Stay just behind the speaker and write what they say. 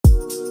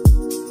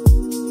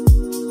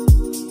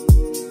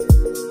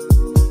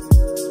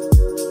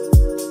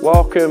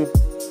Welcome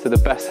to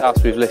the best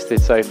house we've listed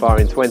so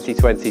far in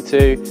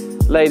 2022.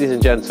 Ladies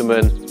and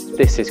gentlemen,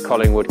 this is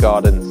Collinwood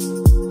Gardens.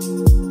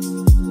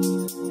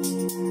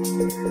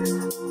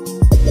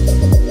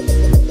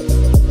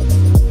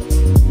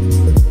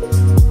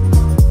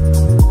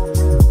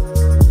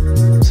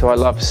 So I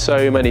love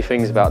so many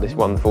things about this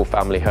wonderful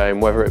family home,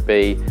 whether it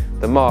be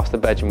the master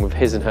bedroom with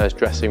his and hers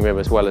dressing room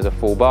as well as a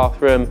full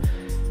bathroom.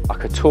 I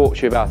could talk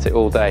to you about it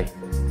all day,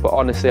 but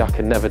honestly I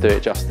can never do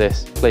it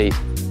justice. Please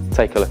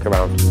take a look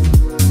around.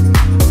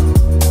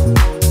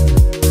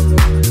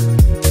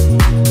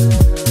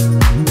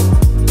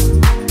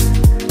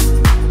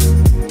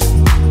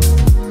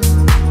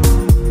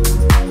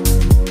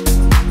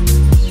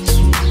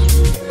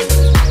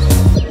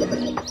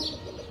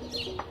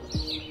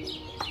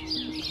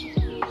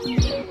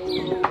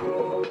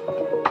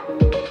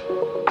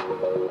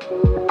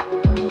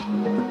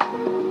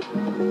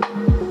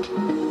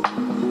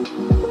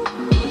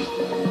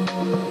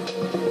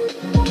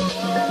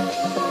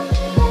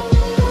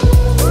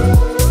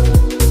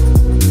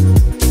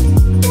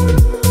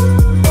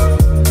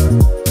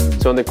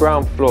 So on the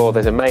ground floor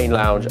there's a main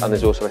lounge and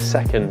there's also a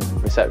second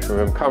reception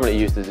room currently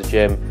used as a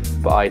gym,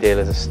 but ideal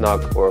as a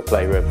snug or a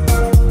playroom.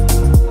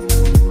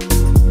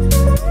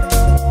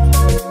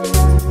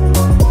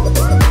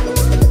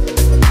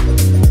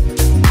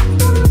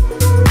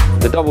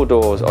 The double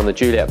doors on the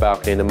Juliet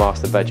balcony in the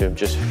master bedroom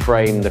just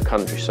frame the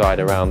countryside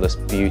around us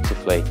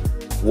beautifully.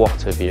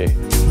 What a view.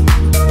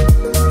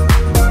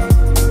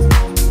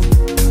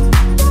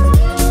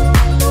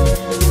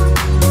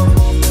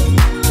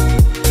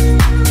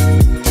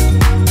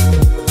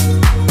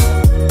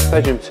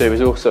 Bedroom 2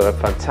 is also a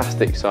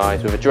fantastic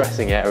size with a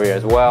dressing area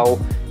as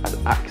well as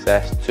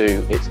access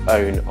to its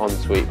own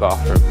ensuite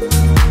bathroom.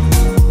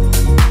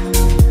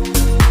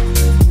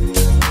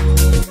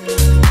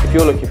 If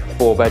you're looking for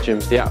 4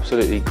 bedrooms, the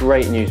absolutely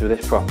great news with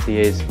this property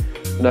is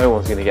no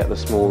one's going to get the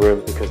small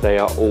room because they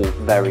are all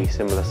very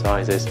similar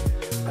sizes.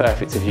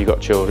 Perfect if you've got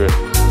children.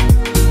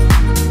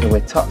 And we're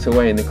tucked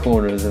away in the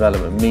corner of the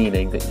development,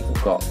 meaning that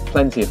you've got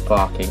plenty of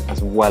parking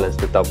as well as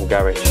the double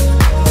garage.